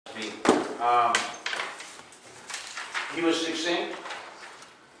He was succinct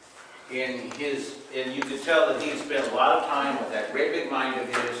in his, and you could tell that he had spent a lot of time with that great big mind of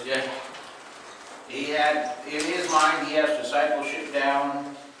his. Yeah. He had, in his mind, he has discipleship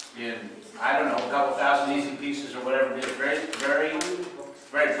down in, I don't know, a couple thousand easy pieces or whatever. It is very, very,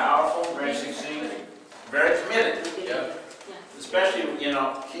 very powerful, very succinct, very committed. Yeah. Especially, you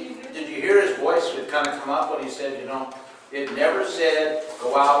know, did you hear his voice would kind of come up when he said, you know, it never said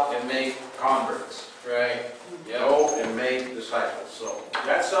go out and make converts. Right. Yeah. Go and make disciples. So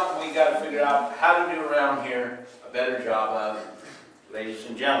that's something we got to figure out how to do around here a better job of, ladies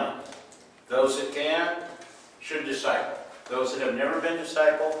and gentlemen. Those that can should disciple. Those that have never been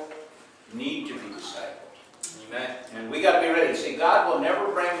discipled need to be discipled. Amen. And we got to be ready. See, God will never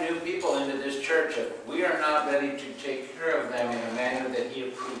bring new people into this church if we are not ready to take care of them in a manner that He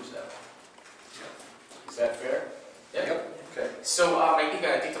approves of. Is that fair? Yep. Okay. So I think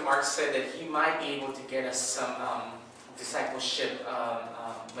Dr. Mark said that he might be able to get us some discipleship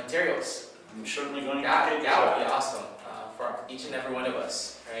materials. I'm certainly going to That take would be awesome for each and every one of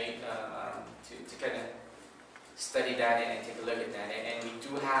us, right? To kind of study that and take a look at that. And we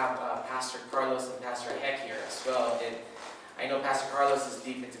do have Pastor Carlos and Pastor Heck here as well. And I know Pastor Carlos is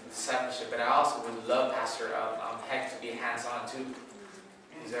deep into discipleship, but I also would love Pastor Heck to be hands-on too.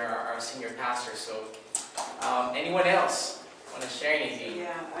 He's our senior pastor. So anyone else want to share anything?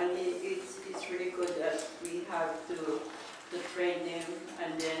 Yeah, and it's really good that we have to train them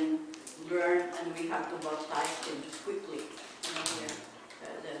and then learn, and we have to baptize them quickly. You know,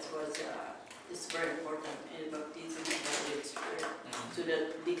 that's what is very important in baptism of the Holy Spirit, so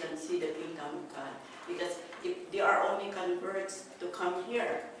that they can see the kingdom of God. Because if they are only converts to come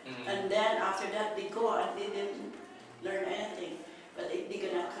here, and then after that they go and they didn't learn anything. But if they're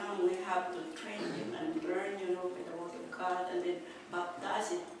gonna come, we have to train them and learn, you know, with the word of God, and then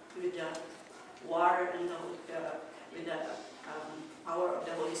baptize it with the water and with the power of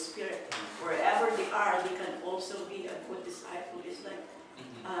the Holy Spirit. Wherever they are, they can also be a good disciple. It's like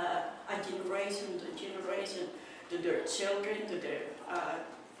a generation to generation, to their children, to their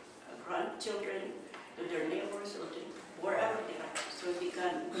grandchildren, to their neighbors, or to wherever they are, so they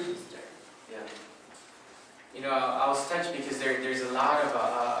can minister. Yeah. You know, I was touched because there's a lot of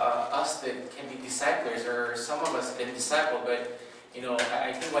us that can be disciplers, or some of us been discipled, but you know,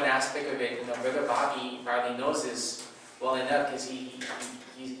 I think one aspect of it, you know, Brother Bobby probably knows this well enough because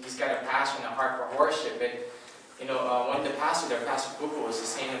he's got a passion, a heart for worship. But you know, one of the pastors, Pastor Buko, was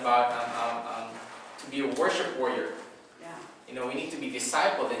saying about to be a worship warrior. Yeah. You know, we need to be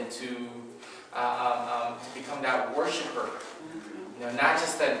discipled and to become that worshiper. You know, not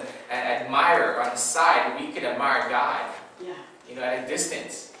just an admirer on the side. We could admire God, yeah, you know, at a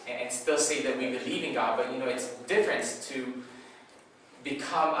distance and still say that we believe in God. But, you know, it's a difference to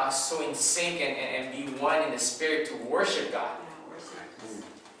become so in sync and be one in the Spirit to worship God. Yeah, worship.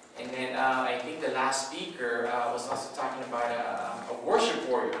 And then I think the last speaker was also talking about a worship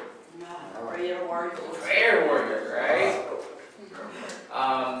warrior. Yeah, prayer warrior. Prayer warrior, right?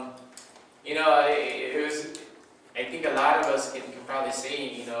 You know, it was... I think a lot of us can probably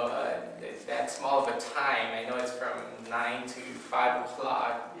say, you know, that small of a time. I know it's from 9 to 5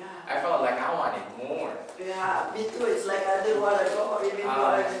 o'clock. Yeah. I felt like I wanted more. Yeah, me too. It's like I didn't want to go even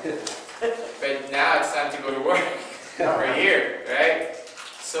But now it's time to go to work. We're here, right?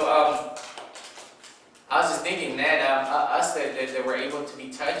 So I was just thinking, man, us that were able to be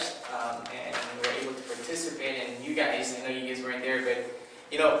touched and were able to participate, and you guys, I know you guys weren't there, but,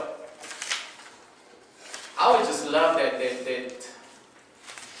 you know, I would just love that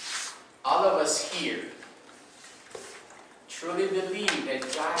all of us here truly believe that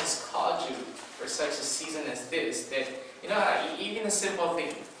God has called you for such a season as this. That, you know, even a simple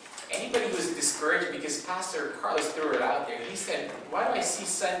thing. Anybody who's discouraged, because Pastor Carlos threw it out there, he said, why do I see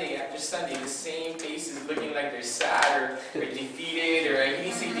Sunday after Sunday the same faces looking like they're sad or defeated, or he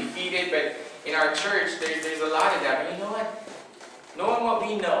didn't say defeated, but in our church there's a lot of that. But you know what? Knowing what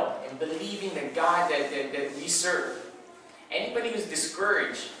we know and believing the God that we serve, anybody who's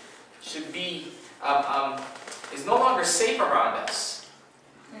discouraged should be is no longer safe around us.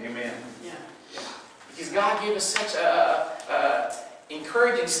 Amen. Yeah. Because God gave us such a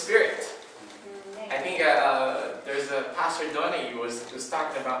encouraging spirit. I think there's a Pastor Donnie who was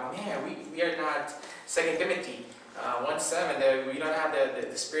talking about, man, we are not, 2 Timothy 1:7, that we don't have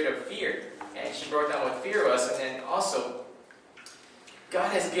the spirit of fear. And she broke down what fear was, and then also, God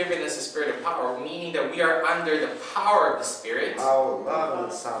has given us a spirit of power, meaning that we are under the power of the Spirit. Oh, love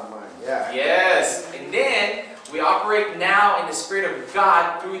and sound mind, yeah. Yes, and then we operate now in the Spirit of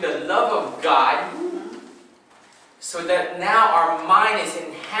God through the love of God, so that now our mind is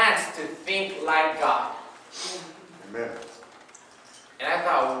enhanced to think like God. Amen. And I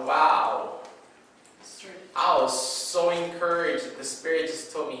thought, wow. That's right. I was so encouraged. The Spirit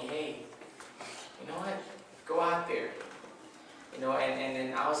just told me, hey, you know what? Go out there. You know, and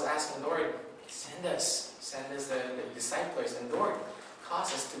then I was asking the Lord, send us the disciplers. And Lord,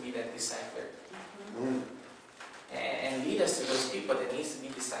 cause us to be that discipler. Mm. And lead us to those people that needs to be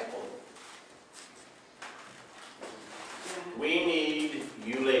discipled. We need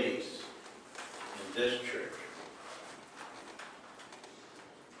you ladies in this church.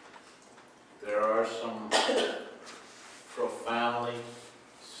 There are some profoundly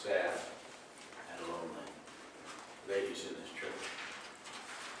sad and lonely ladies in this church.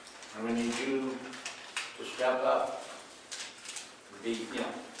 And we need you to step up, and be,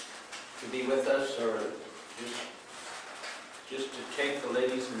 to be with us, or just to take the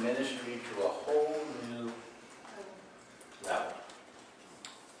ladies in ministry to a whole new level.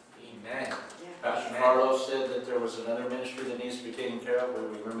 Amen. Pastor Amen. Carlos said that there was another ministry that needs to be taken care of.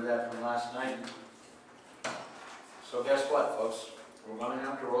 We remember that from last night. So guess what, folks? We're going to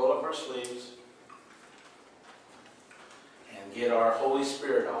have to roll up our sleeves and get our Holy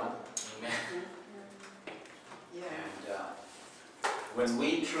Spirit on. Amen. Yeah. And when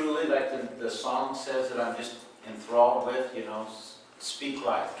we truly, like the song says that I'm just enthralled with, speak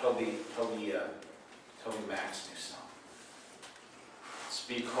life. Toby Mac's new song.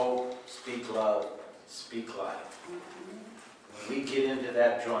 Speak hope, speak love, speak life. When we get into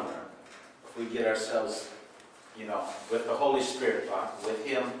that genre, if we get ourselves, with the Holy Spirit, with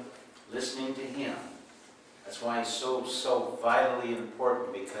Him, listening to Him, that's why He's so vitally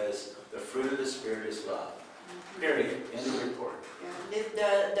important, because the fruit of the Spirit is love. Period. End of report. Yeah.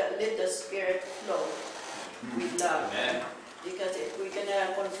 Let the Spirit flow with love. Amen. Because if we're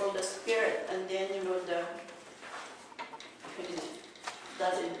gonna control the Spirit, and then the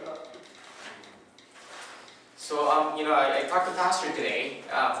doesn't drop. So, I talked to Pastor today.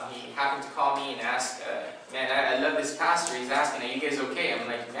 He happened to call me and ask, man, I love this pastor. He's asking, are you guys okay? I'm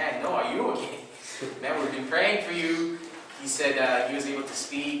like, man, no, are you okay? Man, we've been praying for you. He said he was able to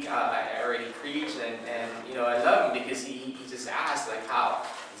speak. I already preached, and I love him because he just asked, like, how?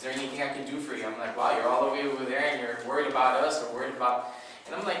 Is there anything I can do for you? I'm like, wow, you're all the way over there, and you're worried about us, or worried about...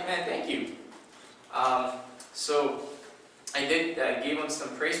 And I'm like, man, thank you. So I did gave him some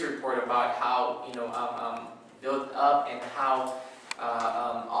praise report about how, built up, and how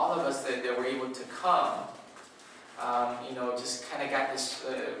all of us that were able to come, just kind of got this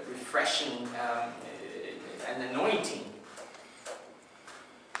refreshing and anointing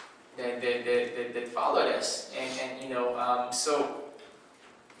that followed us, and so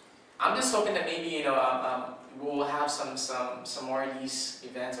I'm just hoping that maybe we'll have some more of these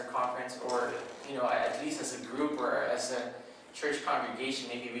events or conference, or at least as a group or as a church congregation,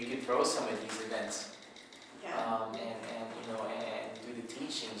 maybe we could throw some of these events, Yeah. and do the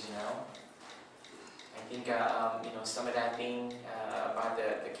teachings. I think some of that thing about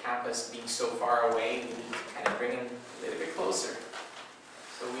the campus being so far away, we need to kind of bring them a little bit closer.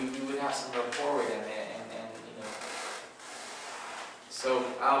 So we would have some rapport with them, and so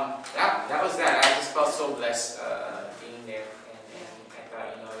that was that. I just felt so blessed being there, and I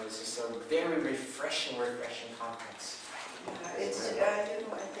thought it was just a very refreshing conference. It's I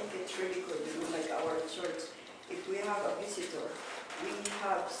think it's really good. Like our church, if we have a visitor, we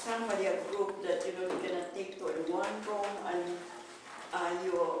have somebody, a group that you're gonna take to one room, and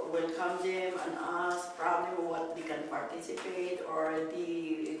you welcome them and ask probably what they can participate, or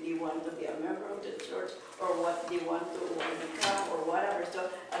they want to be a member of the church, or what they want to become, or whatever. So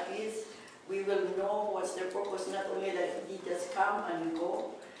at least we will know what's their purpose, not only that they just come and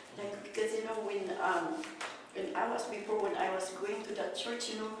go. Like, because when I was going to that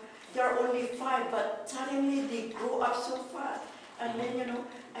church, there are only 5, but suddenly they grew up so fast. And then,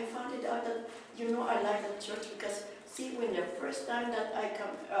 I found it out that, I like that church because, see, when the first time that I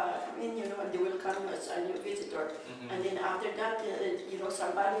come in, and they will come as a new visitor, and then after that,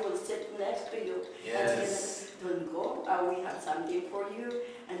 somebody will sit next to you. Yes. And then, don't go, we have something for you.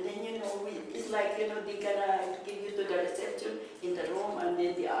 And then, it's like, they're gonna give you to the reception in the room, and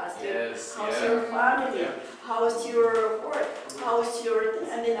then they ask you, how's your family? Yeah. How's your work? How's your...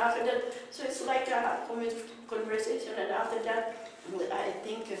 And then after that, so it's like a conversation, and after that, I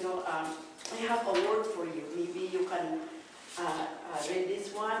think, I have a word for you. Maybe you can read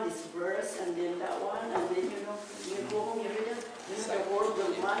this one, this verse, and then that one, and then, you go home, you read it, the word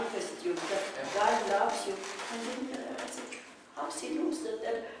will manifest you, because God loves you. And then I said, how she knows that,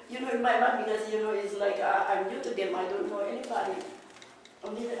 in my mind, because, it's like, I'm new to them, I don't know anybody.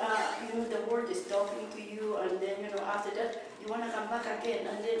 And then, the word is talking to you, and then, after that, you want to come back again?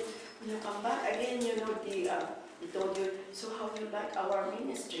 And then when you come back again, you know, he told you, so how you like our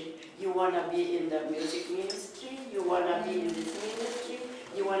ministry? You want to be in the music ministry? You want to be in this ministry?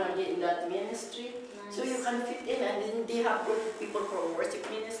 You want to be in that ministry? So you can fit in, and then they have people for worship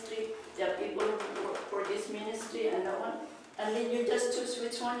ministry, there are people for this ministry and that one. And then you just choose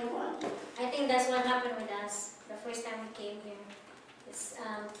which one you want. I think that's what happened with us the first time we came here. It's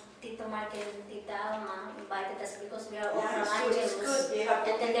Tito Mark and Tita Alma invited us because we are all from It's Angeles. good. They have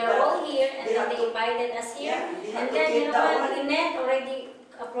to And then keep they're that. all here, and They then have they to- invited us here. Yeah, they have And to then, keep you know that what, one. Lynette already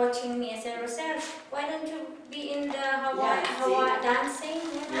approaching me and said, Rosel, why don't you be in the Hawaii dancing?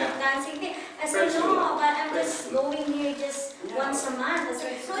 Yeah. Dancing thing. I said, no, but I'm just going here just Yeah. once a month. I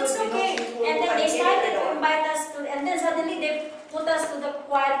said, no, Good, it's because okay. people And then can they get started it to all. invite us to, and then suddenly they put us to the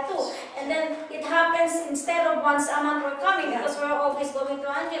choir too. And then it happens instead of once a month we're coming, Yeah. because we're always going to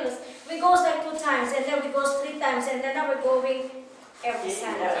Angeles. We goes like 2 times, and then we goes 3 times, and then now we're going every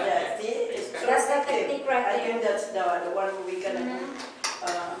Sunday. That's the technique right I there. think that's the one we can do.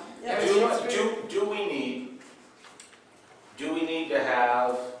 Yeah, Do we need to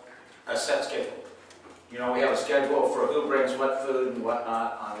have a set schedule? You know, we have a schedule for who brings what food and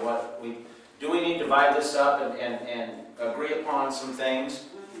whatnot on what we, do we need to divide this up and agree upon some things?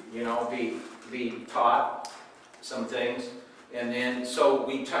 You know, be taught some things, and then, so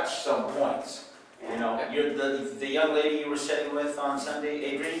we touch some points. You know, you're the young lady you were sitting with on Sunday,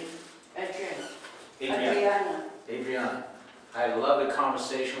 Adriana. I had a lovely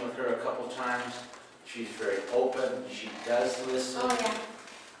conversation with her a couple times. She's very open, she does listen, Oh, yeah.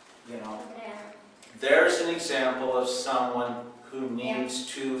 you know. Yeah. There's an example of someone who needs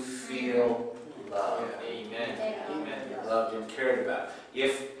to feel loved. Amen. Amen. Loved and cared about.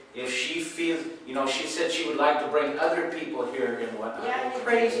 If she feels, you know, she said she would like to bring other people here and whatnot.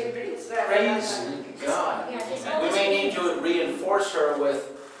 Praise God. Yeah, there's We always may a need to reinforce her with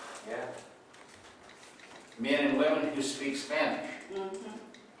men and women who speak Spanish.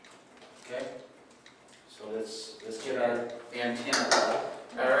 Okay? So let's get our antenna up.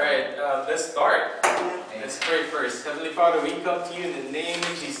 All right, let's start. Let's pray first. Heavenly Father, we come to you in the name of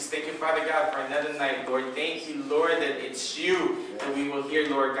Jesus. Thank you, Father God, for another night, Lord. Thank you, Lord, that it's you that we will hear,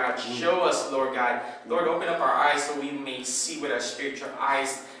 Lord God. Show us, Lord God. Lord, open up our eyes so we may see with our spiritual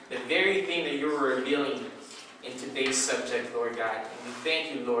eyes the very thing that you were revealing in today's subject, Lord God. And we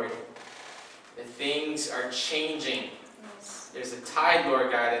thank you, Lord, that things are changing. There's a tide, Lord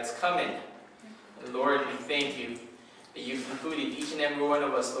God, that's coming. And Lord, we thank you that you've included each and every one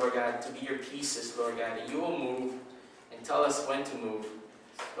of us, Lord God, to be your pieces, Lord God, that you will move and tell us when to move.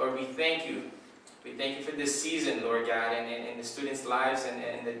 Lord, we thank you. We thank you for this season, Lord God, and the students' lives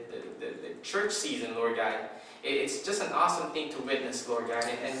and the church season, Lord God. It's just an awesome thing to witness, Lord God.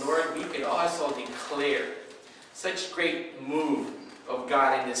 And Lord, we could also declare such great move of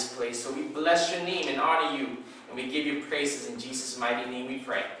God in this place. So we bless your name and honor you, and we give you praises in Jesus' mighty name we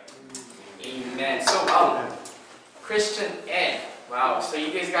pray. Amen. So, Christian Ed. Wow, so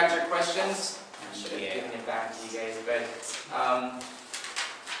you guys got your questions? I should have given it back to you guys, but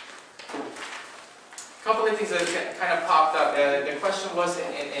a couple of things that kind of popped up. The question was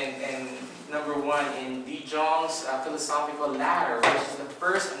in number 1 in De Jong's philosophical ladder, which is the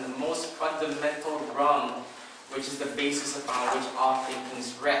first and the most fundamental rung, which is the basis upon which all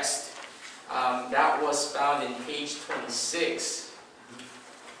thinkings rest. That was found in page 26.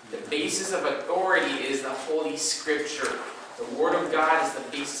 The basis of authority is the Holy Scripture. The Word of God is the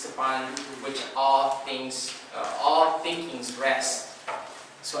basis upon which all thinkings rest.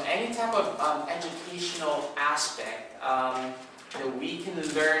 So any type of educational aspect that we can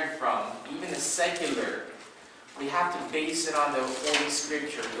learn from, even the secular, we have to base it on the Holy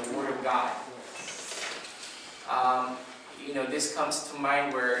Scripture, the Word of God. You know, this comes to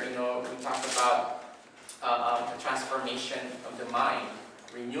mind where, you know, we talk about the transformation of the mind,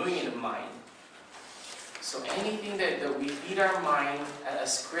 renewing in the mind. So anything that we feed our mind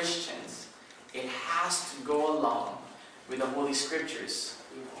as Christians, it has to go along with the Holy Scriptures.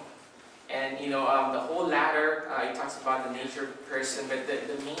 And you know, the whole ladder, it talks about the nature of a person, but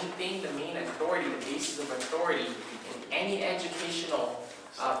the main thing, the main authority, the basis of authority in any educational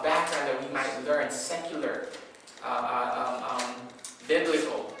background that we might learn, secular,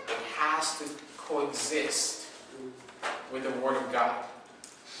 biblical, it has to coexist with the Word of God.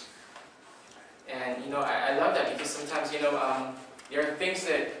 And you know, I love that because sometimes, you know, there are things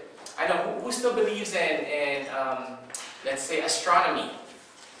that, I know, who still believes in let's say, astronomy,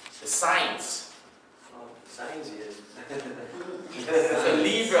 the science? Oh, science, yes. So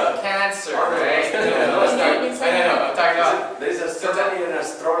Libra, Cancer, right? No, I'm talking about there's astronomy and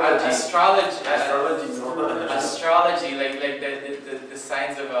astrology. astrology. Astrology, no. Astrology. astrology, like the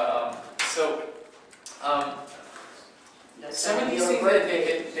signs of some of these things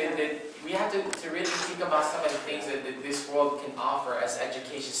that we have to really think about some of the things that this world can offer as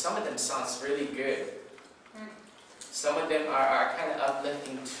education. Some of them sounds really good. Some of them are kind of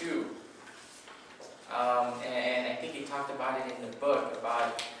uplifting too. And I think he talked about it in the book,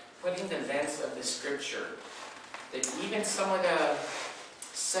 about putting the lens of the scripture. That even some of the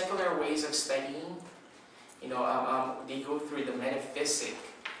secular ways of studying, you know, they go through the metaphysic,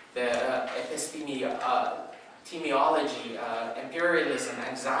 the epistemology, imperialism,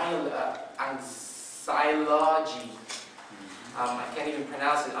 anxiology, I can't even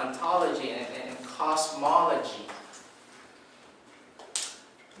pronounce it, ontology, and cosmology.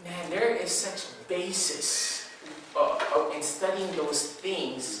 Man, there is such basis in studying those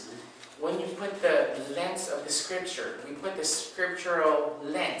things when you put the lens of the scripture, we put the scriptural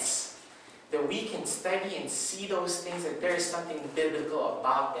lens, that we can study and see those things, that there is something biblical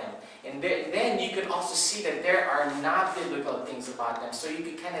about them. And then you can also see that there are not biblical things about them. So you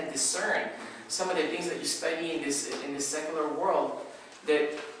can kind of discern some of the things that you study in this secular world,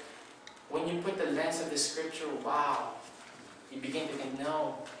 that when you put the lens of the scripture, wow, you begin to think,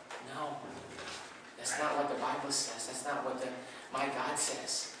 no, that's not what the Bible says. That's not what my God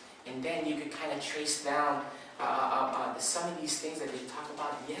says. And then you could kind of trace down some of these things that they talk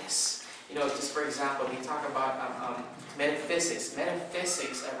about. Yes. You know, just for example, they talk about metaphysics.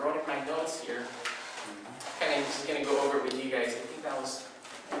 Metaphysics, I wrote in my notes here. Kind of just going to go over it with you guys. I think that was...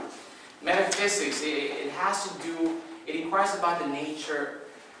 Metaphysics, it has to do, it inquires about the nature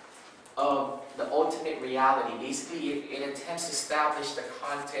of the ultimate reality. Basically, it attempts to establish the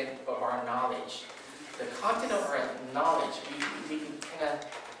content of our knowledge. The content of our knowledge, we can kind of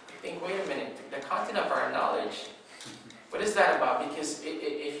think, wait a minute, the content of our knowledge, what is that about? Because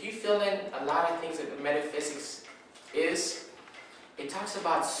if you fill in a lot of things that metaphysics is, it talks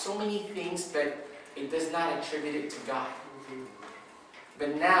about so many things that it does not attribute it to God.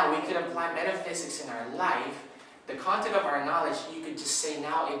 But now we could apply metaphysics in our life. The content of our knowledge, you could just say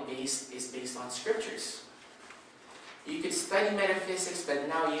now is based on scriptures. You could study metaphysics, but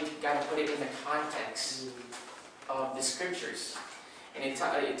now you've got to put it in the context of the scriptures. And it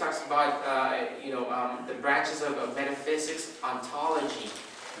talks about the branches of metaphysics, ontology,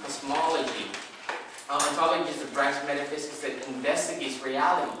 cosmology. Ontology is the branch of metaphysics that investigates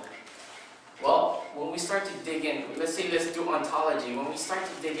reality. Well, when we start to dig in, let's do ontology. When we start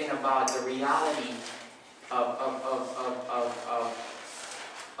to dig in about the reality of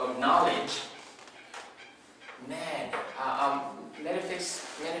knowledge, man,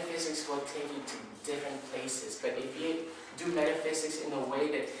 metaphysics will take you to different places. But if you do metaphysics in a way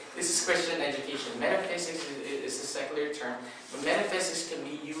that, this is Christian education. Metaphysics is a secular term, but metaphysics can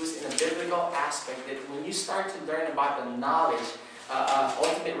be used in a biblical aspect, that when you start to learn about the knowledge,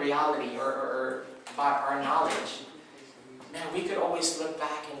 ultimate reality, or about our knowledge, man, we could always look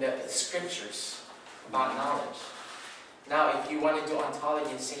back in the scriptures about knowledge. Now, if you want to do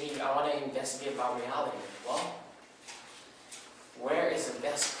ontology and say, hey, I want to investigate about reality, well, where is the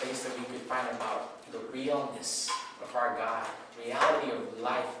best place that we could find about the realness of our God, reality of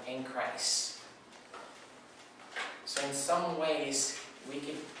life in Christ? So in some ways, we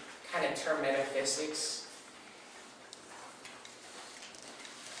could kind of term metaphysics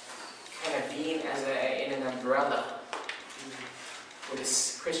kind of being as in an umbrella with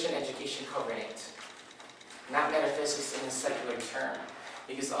this Christian education covering it. Not metaphysics in a secular term.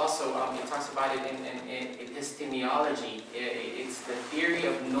 Because also, it talks about it in epistemology. It's the theory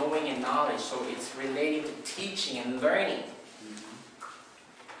of knowing and knowledge. So it's related to teaching and learning.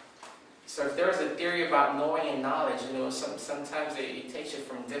 So if there's a theory about knowing and knowledge, you know, sometimes it takes you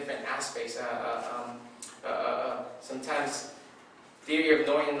from different aspects. Sometimes theory of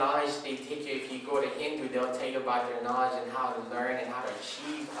knowing and knowledge, they take you, if you go to Hindu, they'll tell you about their knowledge and how to learn and how to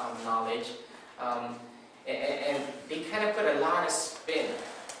achieve knowledge. And they kind of put a lot of spin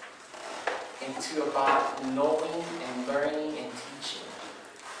into about knowing and learning and teaching.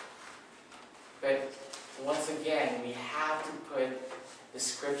 But once again, we have to put the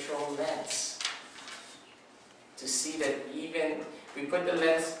scriptural lens to see that even we put the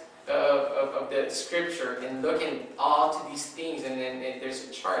lens of the scripture and looking all to these things, and then there's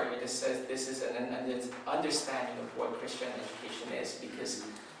a chart where it says this is an understanding of what Christian education is, because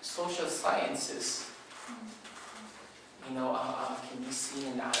social sciences, you know, can be seen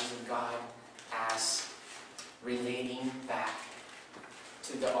in the eyes of God as relating back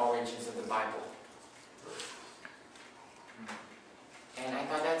to the origins of the Bible. And I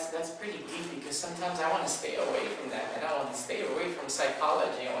thought that's pretty deep, because sometimes I want to stay away from that. And I want to stay away from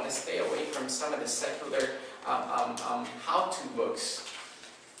psychology. I want to stay away from some of the secular how-to books.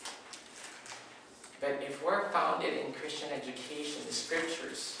 But if we're founded in Christian education, the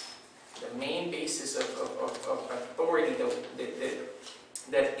scriptures, the main basis of authority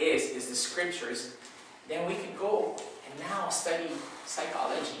that is the scriptures, then we could go and now study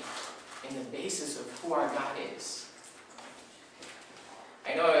psychology in the basis of who our God is.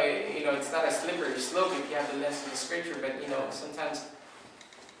 I know, it's not a slippery slope if you have to listen to scripture, but, sometimes,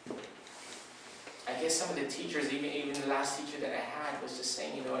 I guess some of the teachers, even the last teacher that I had was just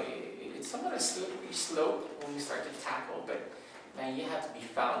saying, it's somewhat a slippery slope when you start to tackle, but, man, you have to be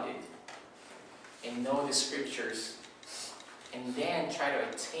founded and know the scriptures, and then try to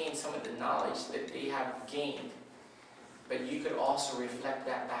attain some of the knowledge that they have gained. But you could also reflect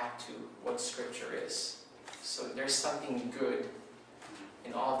that back to what scripture is. So there's something good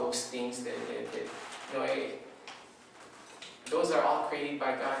in all those things that those are all created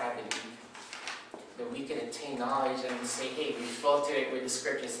by God, I believe. That we can attain knowledge and say, hey, we filter it with the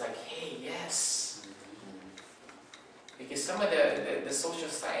scriptures, like, hey, yes. Because some of the social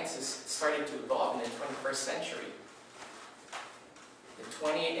sciences started to evolve in the 21st century. The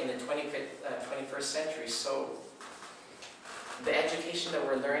 20th and the 21st century. So the education that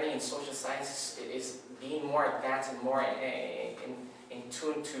we're learning in social sciences is being more advanced and more in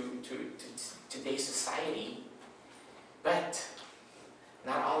tune to today's society. But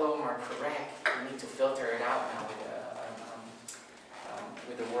not all of them are correct. We need to filter it out now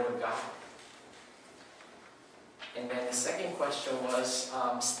with the Word of God. And then the second question was,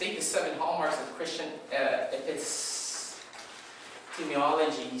 state the 7 hallmarks of Christian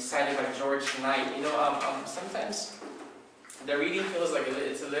epistemology cited by George Knight. Sometimes the reading feels like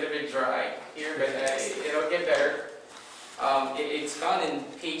it's a little bit dry here, but it'll get better. It's found in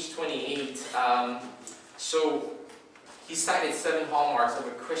page 28. So he cited 7 hallmarks of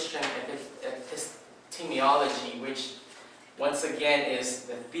a Christian epistemology, which once again is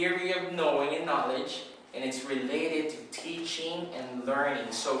the theory of knowing and knowledge, and it's related to teaching and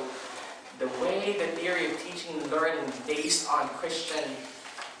learning. So the way the theory of teaching and learning based on Christian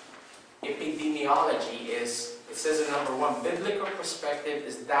epidemiology is, it says in number 1, biblical perspective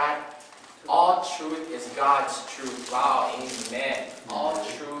is that all truth is God's truth. Wow, amen. All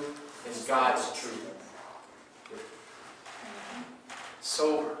truth is God's truth.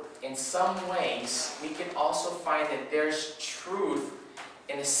 So in some ways, we can also find that there's truth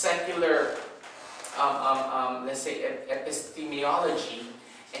in a secular let's say epistemology,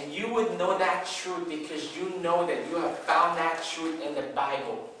 and you would know that truth because you know that you have found that truth in the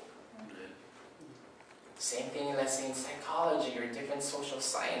Bible. Same thing, let's say, in psychology or different social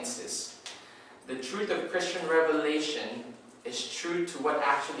sciences. The truth of Christian revelation is true to what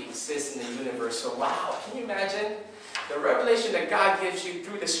actually exists in the universe. So wow, can you imagine? The revelation that God gives you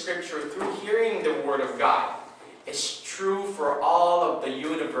through the scripture, through hearing the Word of God, is true for all of the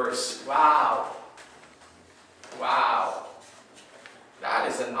universe. Wow. Wow. That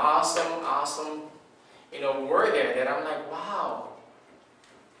is an awesome, word there that I'm like, wow.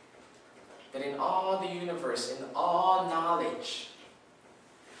 That in all the universe, in all knowledge,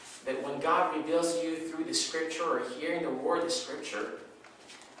 that when God reveals to you through the scripture or hearing the word of scripture,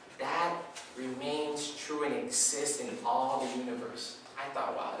 that remains true and exists in all the universe. I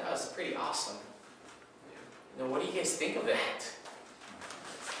thought, wow, that was pretty awesome. What do you guys think of that?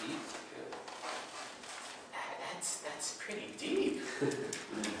 That's pretty deep.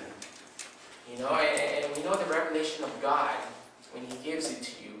 And we know the revelation of God, when He gives it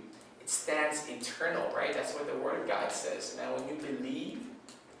to you, it stands eternal, right? That's what the Word of God says. Now, when you believe,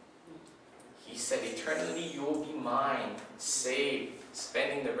 He said, eternally you will be mine, saved,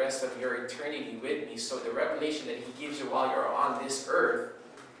 spending the rest of your eternity with me. So the revelation that He gives you while you're on this earth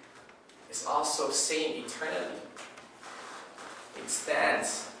is also saying eternally. It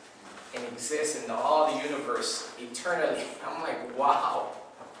stands and exists in all the universe eternally. I'm like, wow.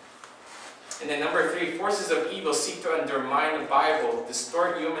 And then number 3, forces of evil seek to undermine the Bible,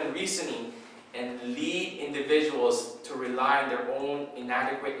 distort human reasoning, and lead individuals to rely on their own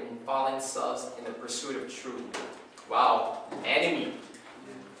inadequate and fallen selves in the pursuit of truth. Wow. Enemy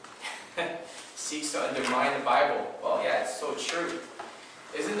seeks to undermine the Bible. Well, yeah, it's so true.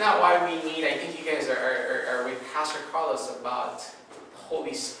 Isn't that why we need, I think you guys are with Pastor Carlos about the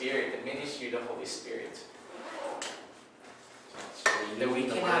Holy Spirit, the ministry of the Holy Spirit. That we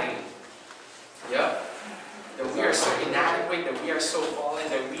cannot, that we are so inadequate, that we are so fallen,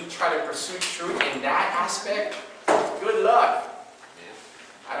 that we try to pursue truth in that aspect. Good luck.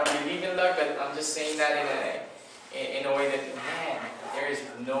 I don't believe in luck, but I'm just saying that in a way that, man, there is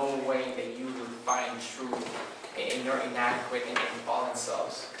no way that you will find truth in your inadequate and fallen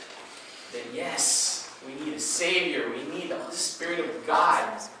selves. That yes, We need a Savior. We need the Spirit of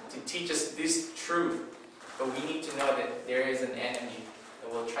God to teach us this truth. But we need to know that there is an enemy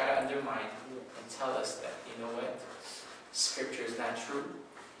that will try to undermine and tell us that, you know what? Scripture is not true.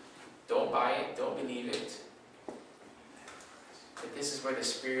 Don't buy it. Don't believe it. But this is where the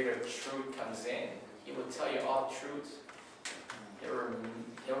Spirit of truth comes in. He will tell you all truth.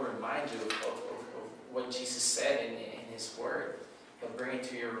 He'll remind you of what Jesus said in His Word. He'll bring it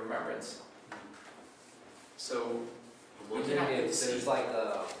to your remembrance. So, I'm wondering if there's like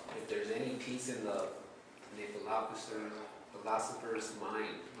if there's any peace in the philosopher's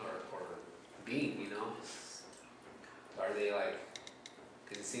mind or being, you know? Are they like?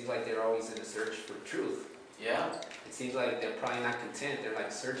 Because it seems like they're always in a search for truth. yeah. It seems like they're probably not content. They're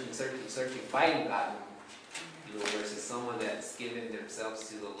like searching, fighting God. You know, versus someone that's given themselves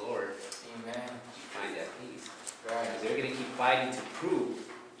to the Lord. Amen. You find that peace. Right. Because they're going to keep fighting to prove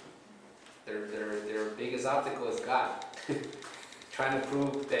their biggest obstacle is God. Trying to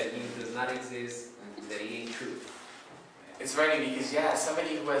prove that He does not exist, that He ain't true. It's funny because, yeah,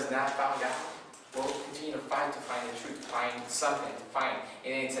 somebody who has not found God will continue to find the truth, to find something, to find.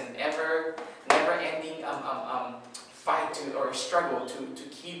 And it's an never-ending fight or struggle to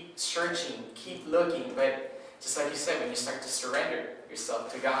keep searching, keep looking. But just like you said, when you start to surrender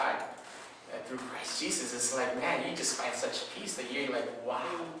yourself to God through Christ Jesus, it's like, man, you just find such peace that you're like, wow.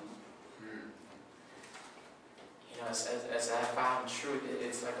 You know, as I found truth,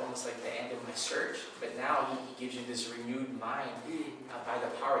 it's like almost like the end of my search. But now He gives you this renewed mind by the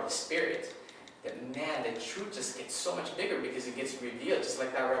power of the Spirit. That, man, the truth just gets so much bigger because it gets revealed. Just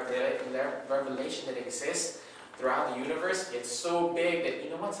like that revelation that exists throughout the universe gets so big that, you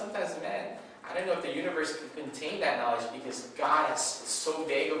know what, sometimes, man, I don't know if the universe can contain that knowledge because God is so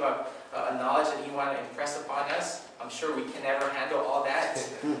big of a knowledge that He wants to impress upon us. I'm sure we can never handle all that.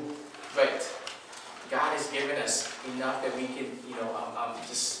 But God has given us enough that we can, you know,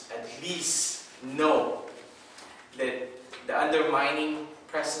 just at least know that the undermining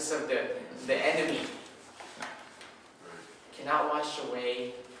presence of the enemy cannot wash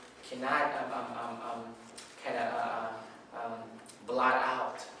away, cannot blot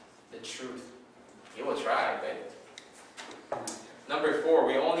out the truth. He will try, but number 4,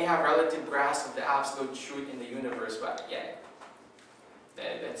 we only have relative grasp of the absolute truth in the universe, but yeah,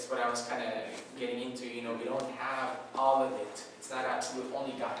 that's what I was kind of getting into. You know, we don't have all of it. It's not absolute.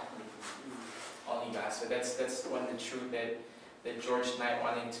 Only God. Only God. So that's one of the truth that George Knight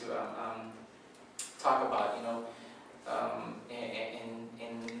wanted to talk about. You know, and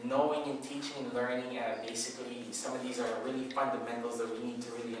knowing and teaching and learning. Basically, some of these are really fundamentals that we need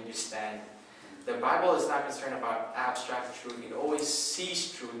to really understand. The Bible is not concerned about abstract truth. It always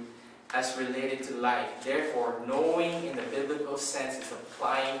sees truth as related to life. Therefore, knowing in the biblical sense is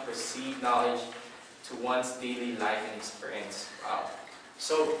applying perceived knowledge to one's daily life and experience. Wow.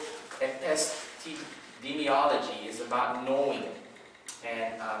 So, epistemology is about knowing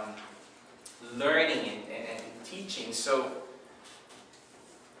and learning and teaching. So,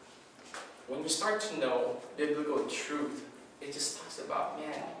 when you start to know biblical truth, it just talks about,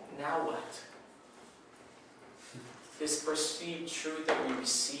 man, now what? This perceived truth that we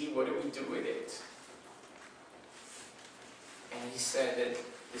receive, what do we do with it? And he said that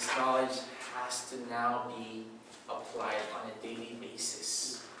this knowledge has to now be applied on a daily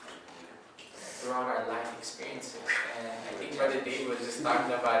basis throughout our life experiences. And I think Brother Dave was just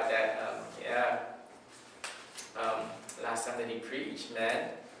talking about that, last time that he preached,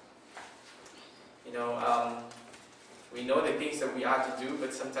 man. You know, we know the things that we ought to do,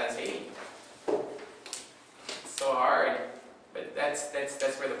 but sometimes, hey, it's so hard. But that's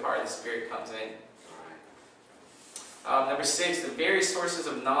where the power of the Spirit comes in. Number 6, the various sources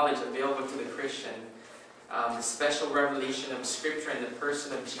of knowledge available to the Christian. The special revelation of Scripture in the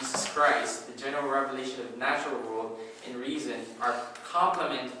person of Jesus Christ, the general revelation of natural world and reason are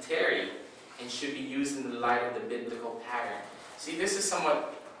complementary and should be used in the light of the biblical pattern. See, this is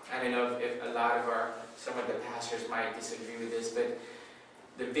somewhat, I don't know if some of the pastors might disagree with this, but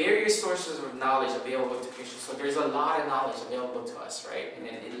the various sources of knowledge available to Christians. So there's a lot of knowledge available to us, right? And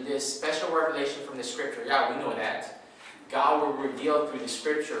then it lists special revelation from the Scripture. Yeah, we know that. God will reveal through the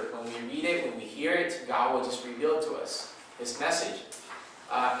Scripture. When we read it, when we hear it, God will just reveal to us His message.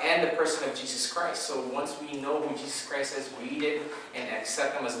 And the person of Jesus Christ. So once we know who Jesus Christ is, read it and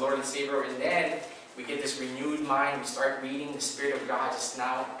accept Him as Lord and Savior, and then we get this renewed mind. We start reading. The Spirit of God just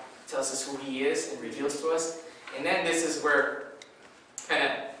now tells us who He is and reveals to us. And then this is where kind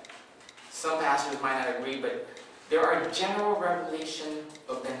of some pastors might not agree, but there are general revelation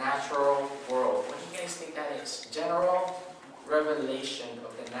of the natural world. What do you guys think that is? General revelation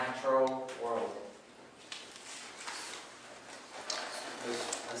of the natural world.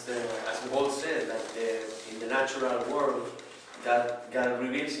 as the Paul said, like in the natural world, God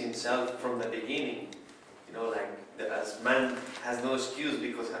reveals Himself from the beginning. You know, like as man has no excuse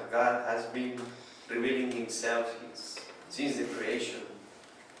because God has been revealing Himself since the creation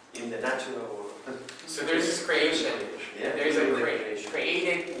in the natural world. So there's this creation. Yeah, There's a creation.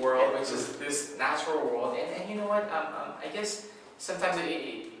 created world, which is this natural world. And you know what? I guess sometimes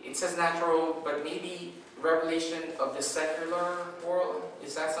it says natural, but maybe revelation of the secular world.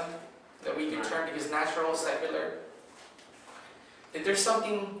 Is that something that we can term? Because natural, secular. That there's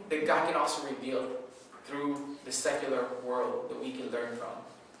something that God can also reveal through the secular world that we can learn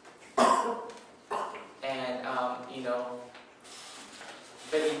from. And, you know,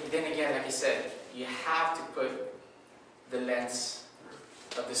 but then again, like I said, you have to put the lens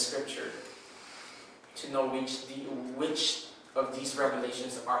of the scripture to know which of these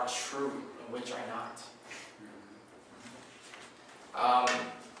revelations are true and which are not.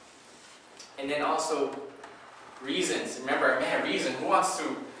 And then also reasons. Remember, man, reason. Who wants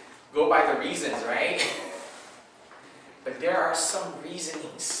to go by the reasons, right? But there are some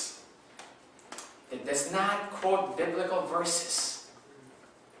reasonings that does not quote biblical verses,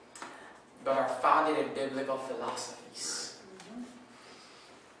 but are founded in biblical philosophies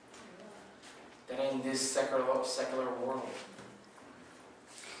that are in this secular world.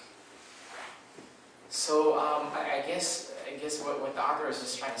 So I guess what the author is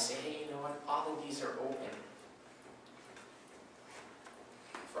just trying to say, hey, you know what? All of these are open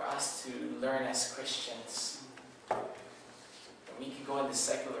for us to learn as Christians. We could go into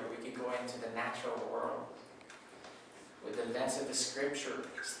secular, we could go into the natural world. With the lens of the scripture,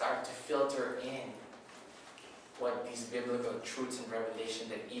 start to filter in what these biblical truths and revelation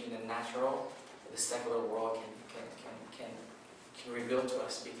that even the natural, the secular world can reveal to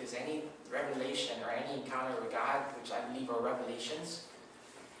us. Because any revelation or any encounter with God, which I believe are revelations,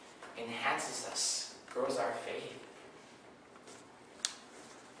 enhances us, grows our faith.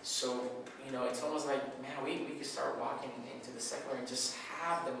 So, you know, it's almost like, man, we could start walking into the secular and just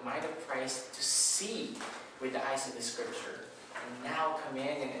have the mind of Christ to see with the eyes of the scripture. And now come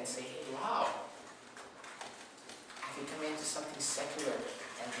in and say, hey, wow, I can come into something secular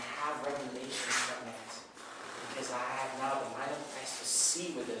and have revelation from it. Because I have now the mind of Christ to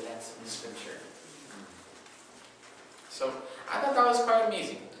see with the lens of the scripture. So, I thought that was quite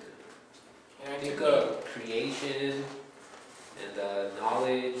amazing. You know, I think creation and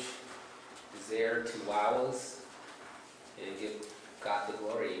knowledge is there to wow us and give God the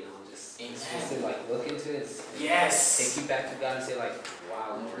glory, you know, just to like look into it, yes, take you back to God and say like,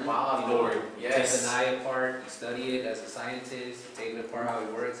 wow, Lord, wow, you know, Lord, yes. take an eye apart, you study it as a scientist, you take it apart how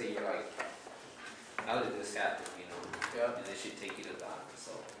it works, and you're like, how did this happen, you know? Yep. And it should take you to God.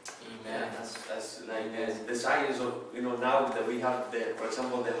 So, amen. That's like the science of, you know, now that we have for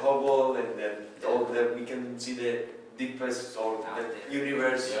example, the Hubble and all that we can see the deepest or the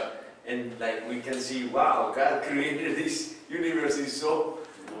universe, and like we can see, wow, God created this universe is so,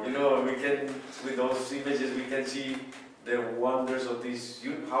 you know, we can, with those images we can see the wonders of this,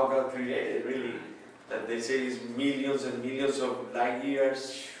 how God created, really, that they say is millions and millions of light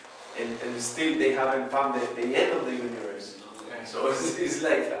years, and still they haven't found the end of the universe. So it's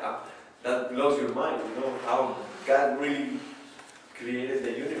like, that blows your mind, you know, how God really created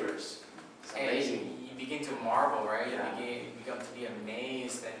the universe. It's amazing. You begin to marvel, right? Yeah. You become to be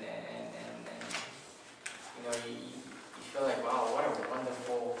amazed, and you know, you feel like, wow, what a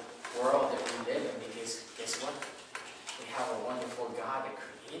wonderful world that we live in, because guess what? We have a wonderful God that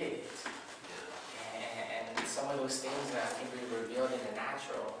created it. And some of those things that I think we revealed in the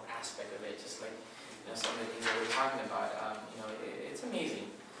natural aspect of it, just like, you know, some of the things that we're talking about, you know, it's amazing.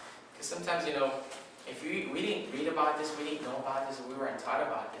 Because sometimes, you know, if we didn't read about this, we didn't know about this, we weren't taught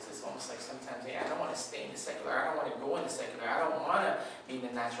about this, it's almost like sometimes, hey, I don't want to stay in the secular, I don't want to go in the secular, I don't want to be in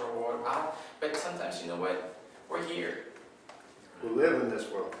the natural world. But sometimes, you know what? We're here. We live in this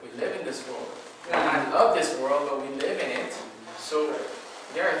world. We live in this world. We're not of this world, but we live in it. So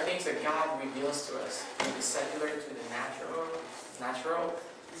there are things that God reveals to us through the secular, to the natural,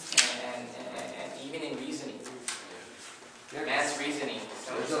 and even in reasoning. Man's reasoning.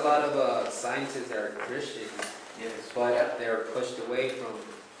 there's a lot of scientists that are Christians, but they're pushed away from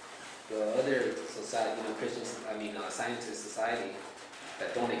the other society, you know, scientist society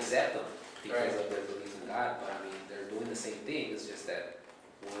that don't accept them because of their belief in God. But I mean, they're doing the same thing. It's just that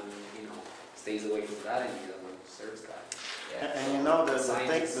one, you know, stays away from God and the other one serves God. And you know, the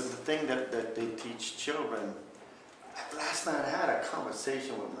thing that they teach children. Last night I had a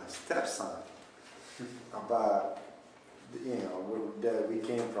conversation with my stepson about, you know, that we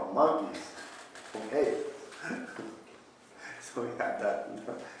came from monkeys, from apes. So we have that,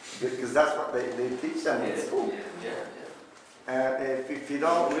 because that's what they teach them in school. And if you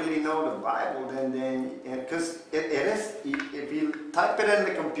don't really know the Bible, then because it is, if you type it in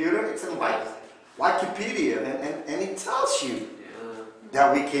the computer, it's in Wikipedia, and it tells you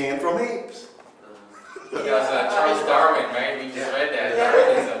that we came from apes. Because Charles Darwin, right? We just read that.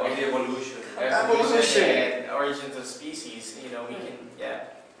 Darwinism, On the evolution. Evolution and origins of species. You know, we can,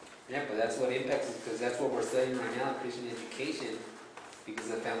 Yeah, but that's what impacts us, because that's what we're studying right now, Christian education, because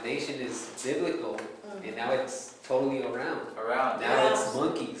the foundation is biblical, and now it's totally around. Now it's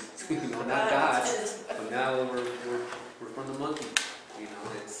monkeys, you know, not God. But now we're from the monkey, you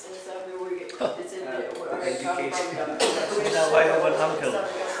know, it's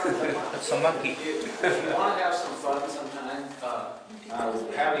It's a monkey. If you want to have some fun sometime,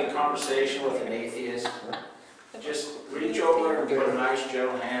 having a conversation with an atheist, just reach over and put a nice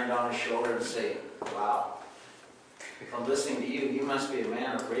gentle hand on his shoulder and say, wow, from listening to you, you must be a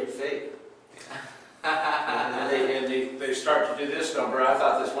man of great faith. And they start to do this number. I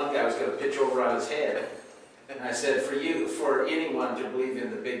thought this one guy was going to pitch over on his head. And I said, for anyone to believe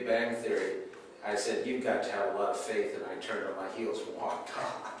in the Big Bang Theory, I said, you've got to have a lot of faith. And I turned on my heels and walked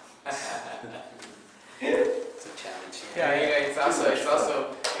off. a challenge. Yeah, it's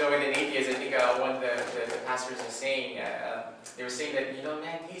also, you know, in an atheist, I think one of the pastors was saying, they were saying that, you know,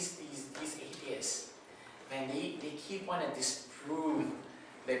 man, these atheists, man, they keep wanting to disprove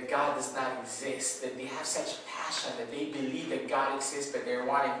that God does not exist, that they have such passion, that they believe that God exists, but they're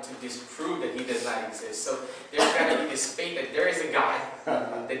wanting to disprove that He does not exist. So there's got to be this faith that there is a God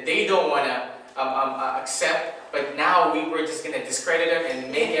that they don't want to accept, but now we're just going to discredit Him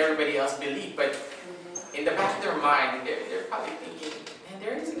and make everybody else believe. But in the back of their mind, they're probably thinking, man,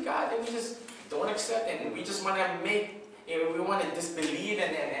 there is a God that we just don't accept, and we just want to make, you know, we want to disbelieve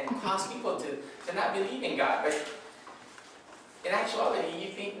and cause people to not believe in God. But in actuality, you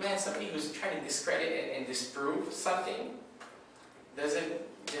think, man, somebody who's trying to discredit and disprove something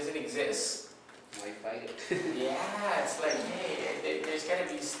doesn't exist. Why fight it? Yeah, it's like, hey, there's got to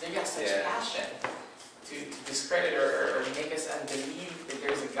be, they got such passion to discredit or make us unbelieve that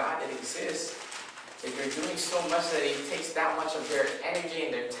there's a God that exists. That they're doing so much that it takes that much of their energy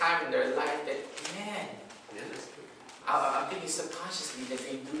and their time and their life that, man, I'm thinking subconsciously that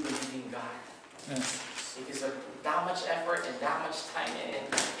they do believe in God. Because of that much effort and that much time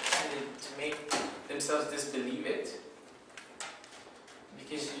and trying to make themselves disbelieve it.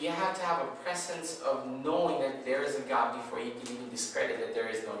 Because you have to have a presence of knowing that there is a God before you can even discredit that there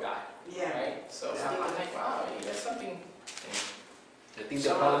is no God. Right? So I'm like, wow, that's something. I think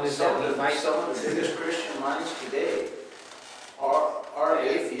the problem is that we fight. Some of the biggest Christian minds today are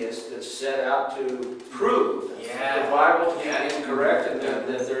atheists that set out to prove that the Bible is incorrect and that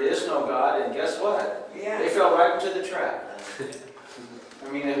there is no God, and guess what? They fell right into the trap. I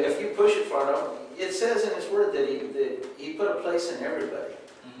mean, if you push it far enough, it says in His Word that He put a place in everybody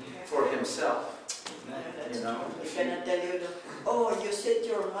for Himself. You know? He's going to tell you, oh, you set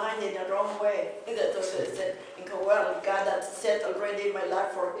your mind in the wrong way. That's what they said. And go, well, God has set already my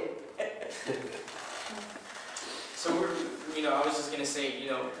life for Him. So I was just going to say,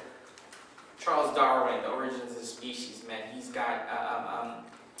 Charles Darwin, The Origins of Species, man, he's got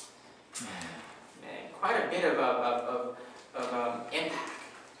quite a bit of impact.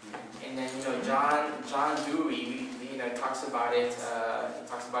 And then, John Dewey, talks about it. He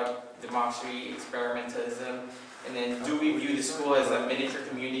talks about democracy, experimentalism, and then Dewey viewed the school as a miniature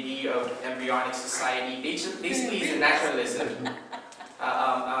community of embryonic society. Basically, he's a naturalism.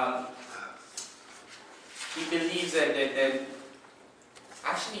 He believes that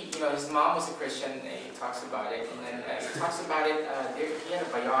actually, his mom was a Christian, and he talks about it. And then he talks about it, he had a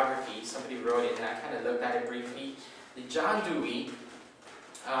biography, somebody wrote it, and I kind of looked at it briefly. The John Dewey,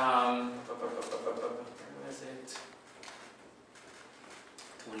 where was it?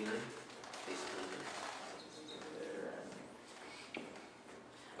 29.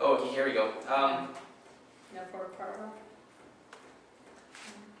 Oh, okay, here we go. John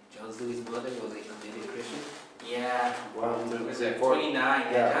Dewey's mother was a committed Christian. Yeah. Was it 29?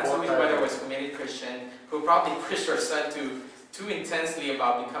 Yeah, John Dewey's mother was a committed Christian who probably pushed her son too intensely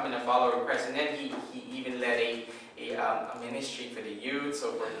about becoming a follower of Christ, and then he even led a ministry for the youth,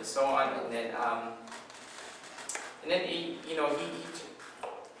 so forth and so on, and then he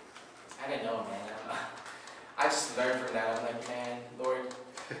I don't know, man. I just learned from that. I'm like, man, Lord,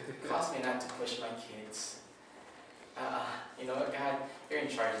 cause me not to push my kids. God, you're in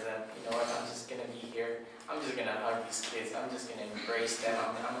charge of them. You know what? I'm just gonna be here. I'm just gonna hug these kids. I'm just gonna embrace them.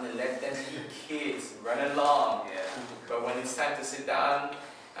 I'm gonna let them be kids, run along. But when it's time to sit down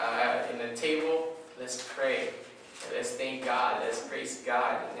in the table, let's pray. Let's thank God, let's praise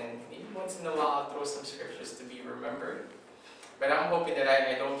God, and then maybe once in a while I'll throw some scriptures to be remembered. But I'm hoping that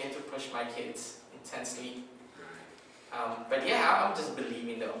I don't get to push my kids intensely. But yeah, I'm just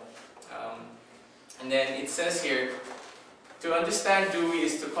believing though. And then it says here, to understand Dewey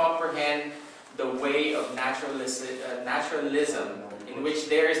is to comprehend the way of naturalism in which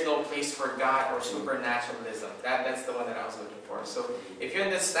there is no place for God or supernaturalism. That's the one that I was looking for. So if you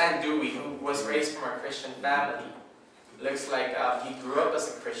understand Dewey, who was raised from a Christian family, looks like he grew up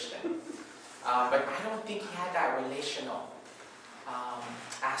as a Christian. But I don't think he had that relational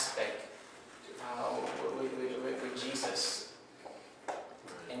aspect with Jesus.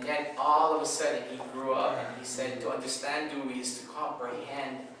 And then all of a sudden he grew up and he said to understand Dewey is to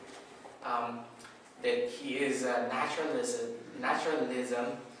comprehend that he is a naturalism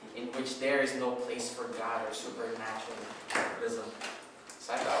in which there is no place for God or supernaturalism.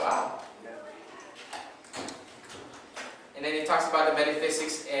 So I thought, wow. And then it talks about the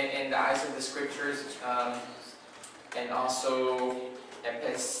metaphysics in the eyes of the scriptures, and also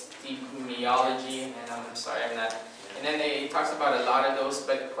epistemology, and I'm sorry, I'm not. And then it talks about a lot of those,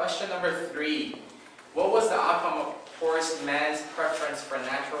 but question number 3, what was the outcome of Horace Mann's preference for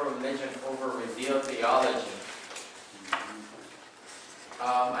natural religion over revealed theology?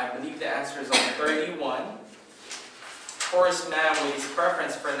 I believe the answer is on 31. Horace Mann, with his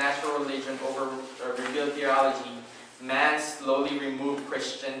preference for natural religion over revealed theology, Mann slowly removed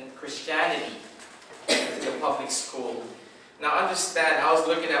Christianity into the public school. Now understand, I was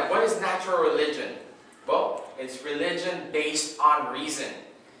looking at what is natural religion? Well, it's religion based on reason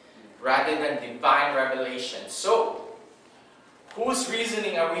rather than divine revelation. So, whose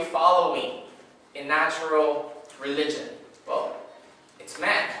reasoning are we following in natural religion? Well, it's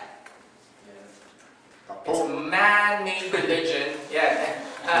man. It's a man-made religion. Yeah.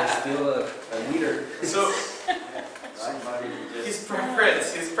 There's still a leader. So, his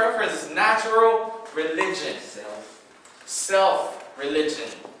preference is natural religion. Self-religion.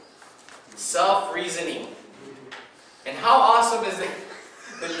 Self-reasoning. And how awesome is it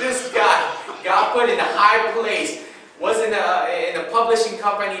that this guy got put in a high place, was in a publishing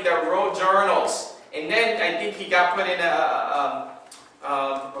company that wrote journals, and then I think he got put in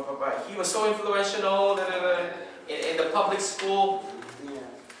he was so influential in the public school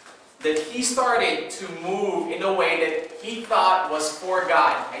that he started to move in a way that he thought was for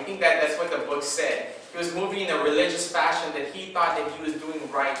God. I think that's what the book said. He was moving in a religious fashion that he thought that he was doing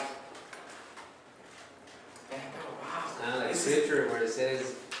right. And I thought, wow. Like scripture where it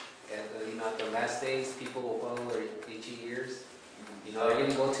says, at the last days, people will follow their itchy ears. They're going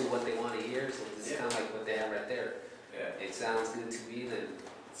to go to what they want to hear, so this is kind of like what they have right there. Yeah. It sounds good to me, then.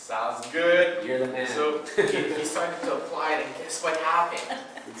 Sounds good. You're the man. So he started to apply it, and guess what happened?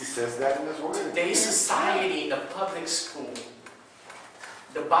 It says that in his word. Today's society in the public school,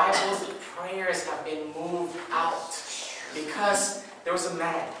 the Bible's prayers have been moved out because there was a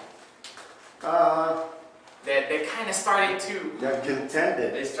man that kind of started to. They're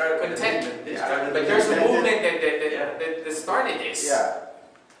contended. They started contended. But there's a movement that started this. Yeah,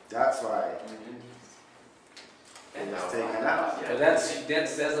 that's why. And it's taken out. But that's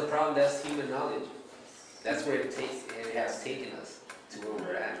the problem. That's human knowledge. That's where it has taken us to where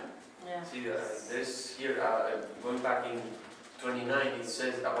we're at. Yeah. See, there's here, going back in 29, it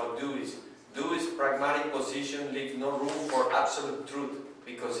says about Dewey's pragmatic position leaves no room for absolute truth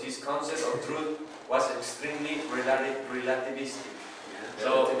because his concept of truth was extremely relativistic. Yeah.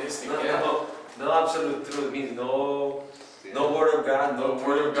 So, no absolute truth means no word of God, no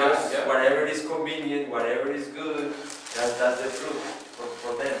word of God, just whatever is convenient, whatever is good, that's the truth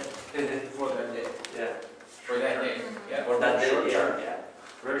for them. For that day. Yeah. For that day. Yeah. For that day, short term. yeah.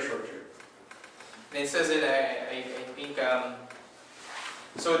 Very short term. And it says that I think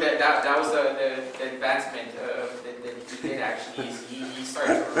so that was the advancement that he did actually. He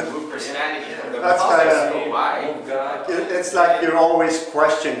started to remove Christianity from the That's public kinda- school. Why? It's like you're always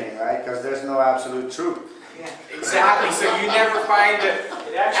questioning, right? Because there's no absolute truth. Yeah. Exactly. So you never find the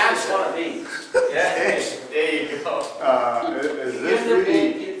It actually is one of these. yeah. There you go. Is this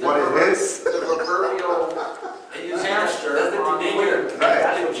really what it is? The proverbial hamster That's the on the teenager. wheel. Right.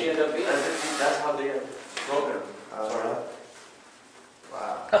 That's what you end up being. That's how they are programmed.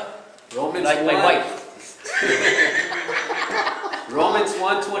 Wow. Romans Like my 1. wife. Romans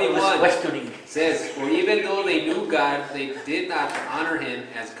 1:21 Questioning. says, "For even though they knew God, they did not honor Him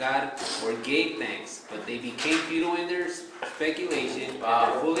as God or gave thanks, but they became futile in their speculation, and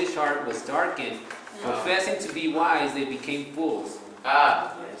their foolish heart was darkened. Professing to be wise, they became fools."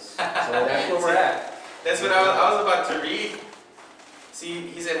 Yes. So that's where we're at. That's what I was about to read. It See,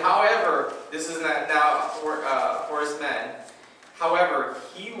 he said, however, this is not now Horace Mann. However,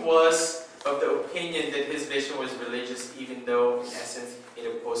 he was of the opinion that his vision was religious, even though in essence it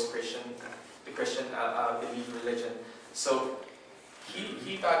opposed the Christian belief religion. So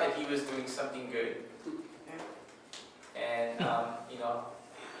he thought that he was doing something good, and you know,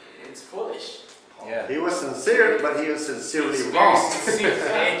 it's foolish. Yeah. He was sincere, but he was sincerely He's very wrong. sincere.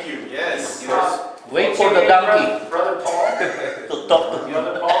 Thank you. Yes. Wait for the donkey. Brother Paul, To talk to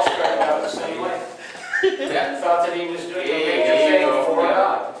Brother Paul started out the same way. Yeah. Thought that he was doing a major thing for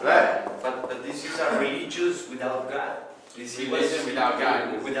God. Right. But this is a religious without God. This is Religion without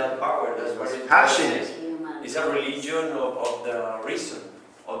God. without power. That's what it Passionate. says. It's a religion of the reason,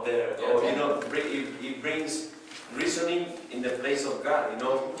 of the, you know, it brings reasoning in the place of God. You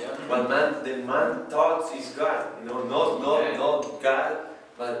know, Yeah. what the man thought is God. You know, not God,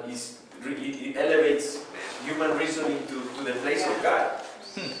 but it elevates human reasoning to the place of God.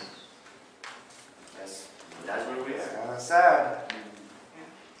 That's where we are. Kind of sad.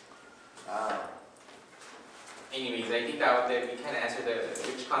 Wow. Anyways, I think that we kind of answered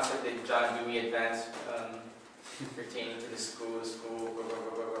which concept did John Dewey advance pertaining to the school, blah, blah,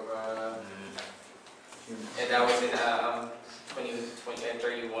 blah, blah, blah, blah. And that was in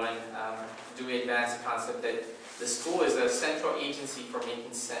 31. Dewey advanced the concept that the school is a central agency for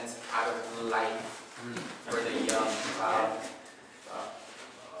making sense out of life for the young.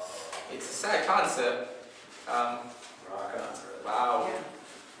 It's a sad concept. Rock on. Wow.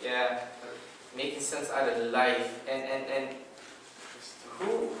 Yeah. Making sense out of life. And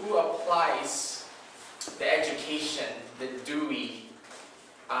who applies the education that Dewey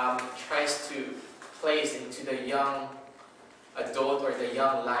tries to place into the young adult or the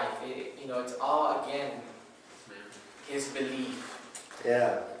young life? You know, it's all again his belief,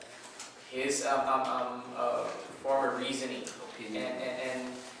 Yeah. his form of reasoning, and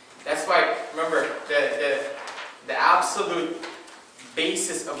that's why, remember, the absolute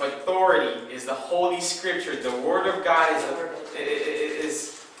basis of authority is the Holy Scripture. The Word of God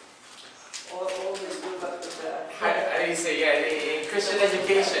is Always go back to that. how do you say, in Christian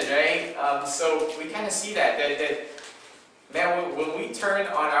education, right? So we kind of see that man, when we turn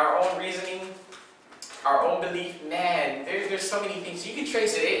on our own reasoning, our own belief, man, there's so many things. You can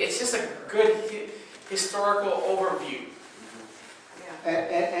trace it. It's just a good historical overview.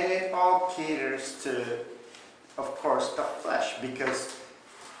 And it all caters to, of course, the flesh, because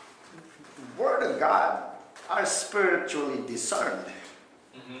Word of God are spiritually discerned.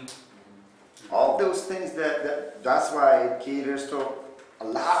 All those things that's why it caters to a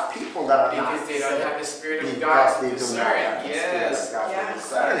lot of people that are not Because they don't saved. have the Spirit of Because God they to do discern. not have the Yes. Spirit of God to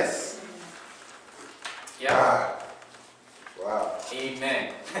discern it. Yeah. Wow.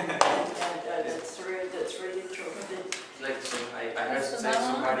 Amen. That's really true. Like I heard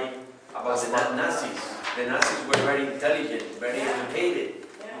somebody about the Nazis. The Nazis were very intelligent, very educated,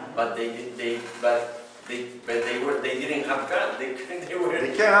 but they didn't have God. They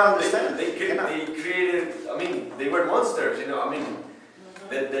cannot understand. They created. I mean, they were monsters. You know. I mean,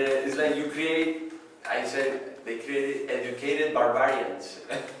 it's like you create. I said they created educated barbarians.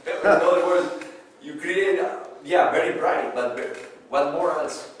 In other words, you created, very bright, but what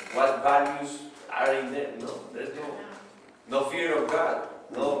morals, what values are in there? No, there's no fear of God,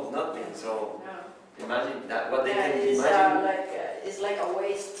 no nothing. So imagine that what they can imagine. It's like a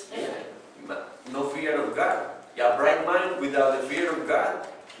waste. Yeah, no fear of God. Yeah, bright mind without the fear of God.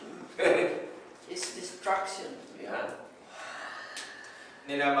 It's destruction. Yeah.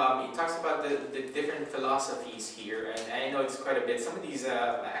 Then he talks about the different philosophies here, and I know it's quite a bit. Some of these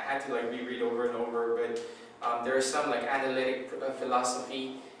I had to reread over and over, but there are some like analytic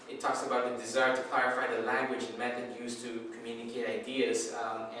philosophy. It talks about the desire to clarify the language and method used to communicate ideas,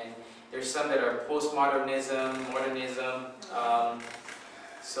 and there's some that are postmodernism, modernism.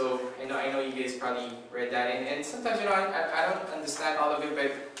 So I know you guys probably read that, and sometimes I don't understand all of it,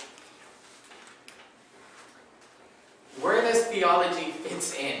 but where does theology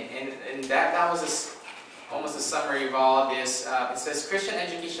fits in? And that was almost a summary of all this. It says Christian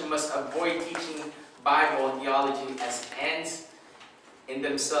education must avoid teaching Bible and theology as ends in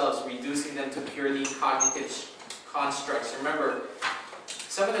themselves, reducing them to purely cognitive constructs. Remember,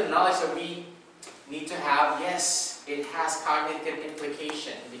 some of the knowledge that we need to have, yes, it has cognitive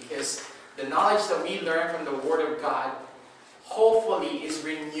implication, because the knowledge that we learn from the Word of God hopefully is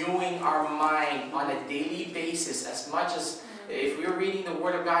renewing our mind on a daily basis. As much as if we're reading the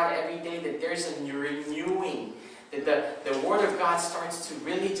Word of God every day, that there's a renewing, that the Word of God starts to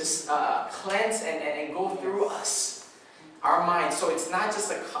really just cleanse and go through us, our mind. So it's not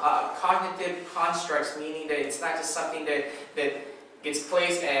just a cognitive constructs, meaning that it's not just something that gets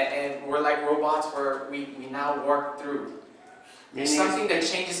placed and we're like robots where we now work through. There's something that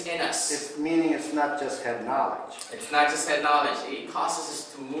changes in us. It's meaning it's not just head knowledge. It's not just head knowledge. It causes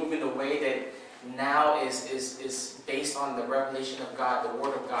us to move in a way that now is based on the revelation of God, the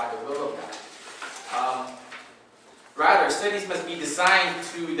Word of God, the will of God. Rather, studies must be designed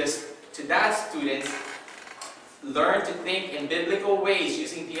to that students learn to think in biblical ways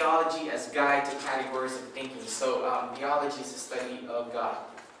using theology as guide to categories of thinking. So theology is the study of God.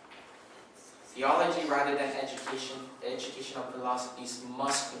 Theology rather than educational philosophies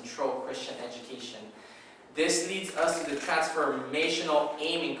must control Christian education. This leads us to the transformational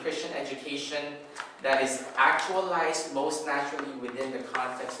aim in Christian education that is actualized most naturally within the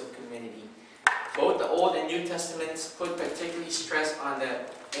context of community. Both the Old and New Testaments put particularly stress on the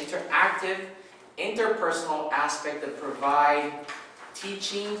interactive, interpersonal aspect that provide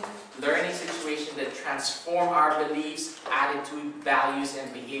teaching, learning situations that transform our beliefs, attitude, values,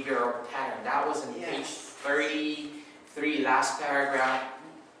 and behavioral pattern. That was in page 33, last paragraph,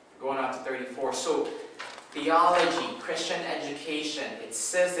 going on to 34. So, theology, Christian education, it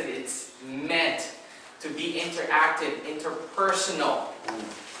says that it's meant to be interactive, interpersonal.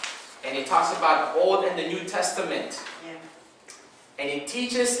 And it talks about the Old and the New Testament. And it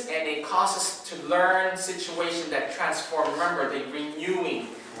teaches and it causes us to learn situations that transform. Remember, the renewing,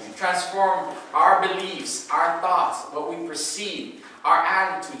 transform our beliefs, our thoughts, what we perceive, our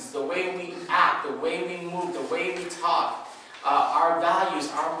attitudes, the way we act, the way we move, the way we talk, our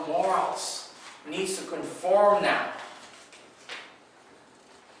values, our morals needs to conform now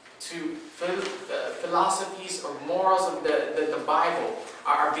to philosophies or morals of the Bible,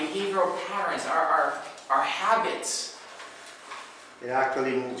 our behavioral patterns, our habits. It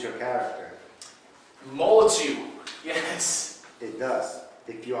actually molds your character. Molds you, yes. It does,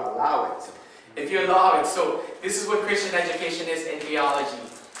 if you allow it. If you allow it. So this is what Christian education is in theology.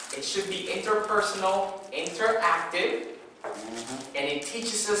 It should be interpersonal, interactive, and it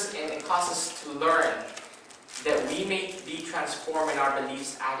teaches us and it causes us to learn that we may be transformed in our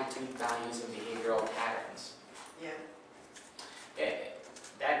beliefs, attitude, values, and behavioral patterns.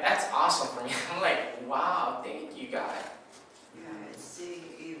 That's awesome for me. I'm like, wow, thank you, God. See,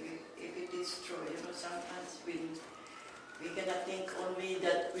 if it is true, sometimes we cannot think only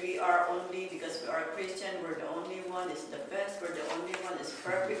that we are only, because we are Christian, we're the only one, is the best, we're the only one, is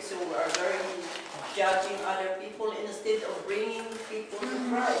perfect, so we are very judging other people instead of bringing people to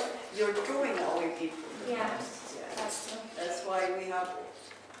Christ. You're throwing away people. Yes, that's true. That's why we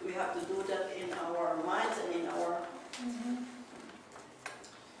have to do that in our minds and in our...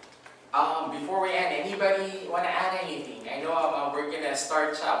 Before we end, anybody want to add anything? I know we're going to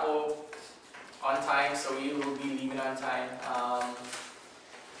start chapel on time, so you will be leaving on time.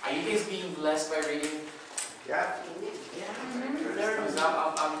 Are you guys being blessed by reading? Yeah. I'm being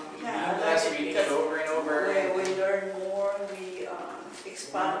blessed reading it over and over. We learn more, we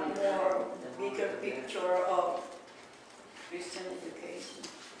expand more, bigger picture of Christian education.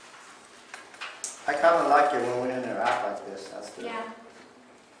 I kind of like it when we interact like this. That's good. Yeah.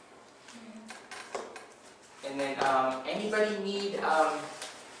 And then, anybody need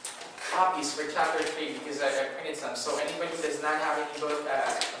copies for chapter 3 because I printed some. So anybody who does not have any book,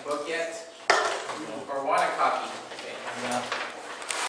 a book yet, or want a copy? Okay. Yeah.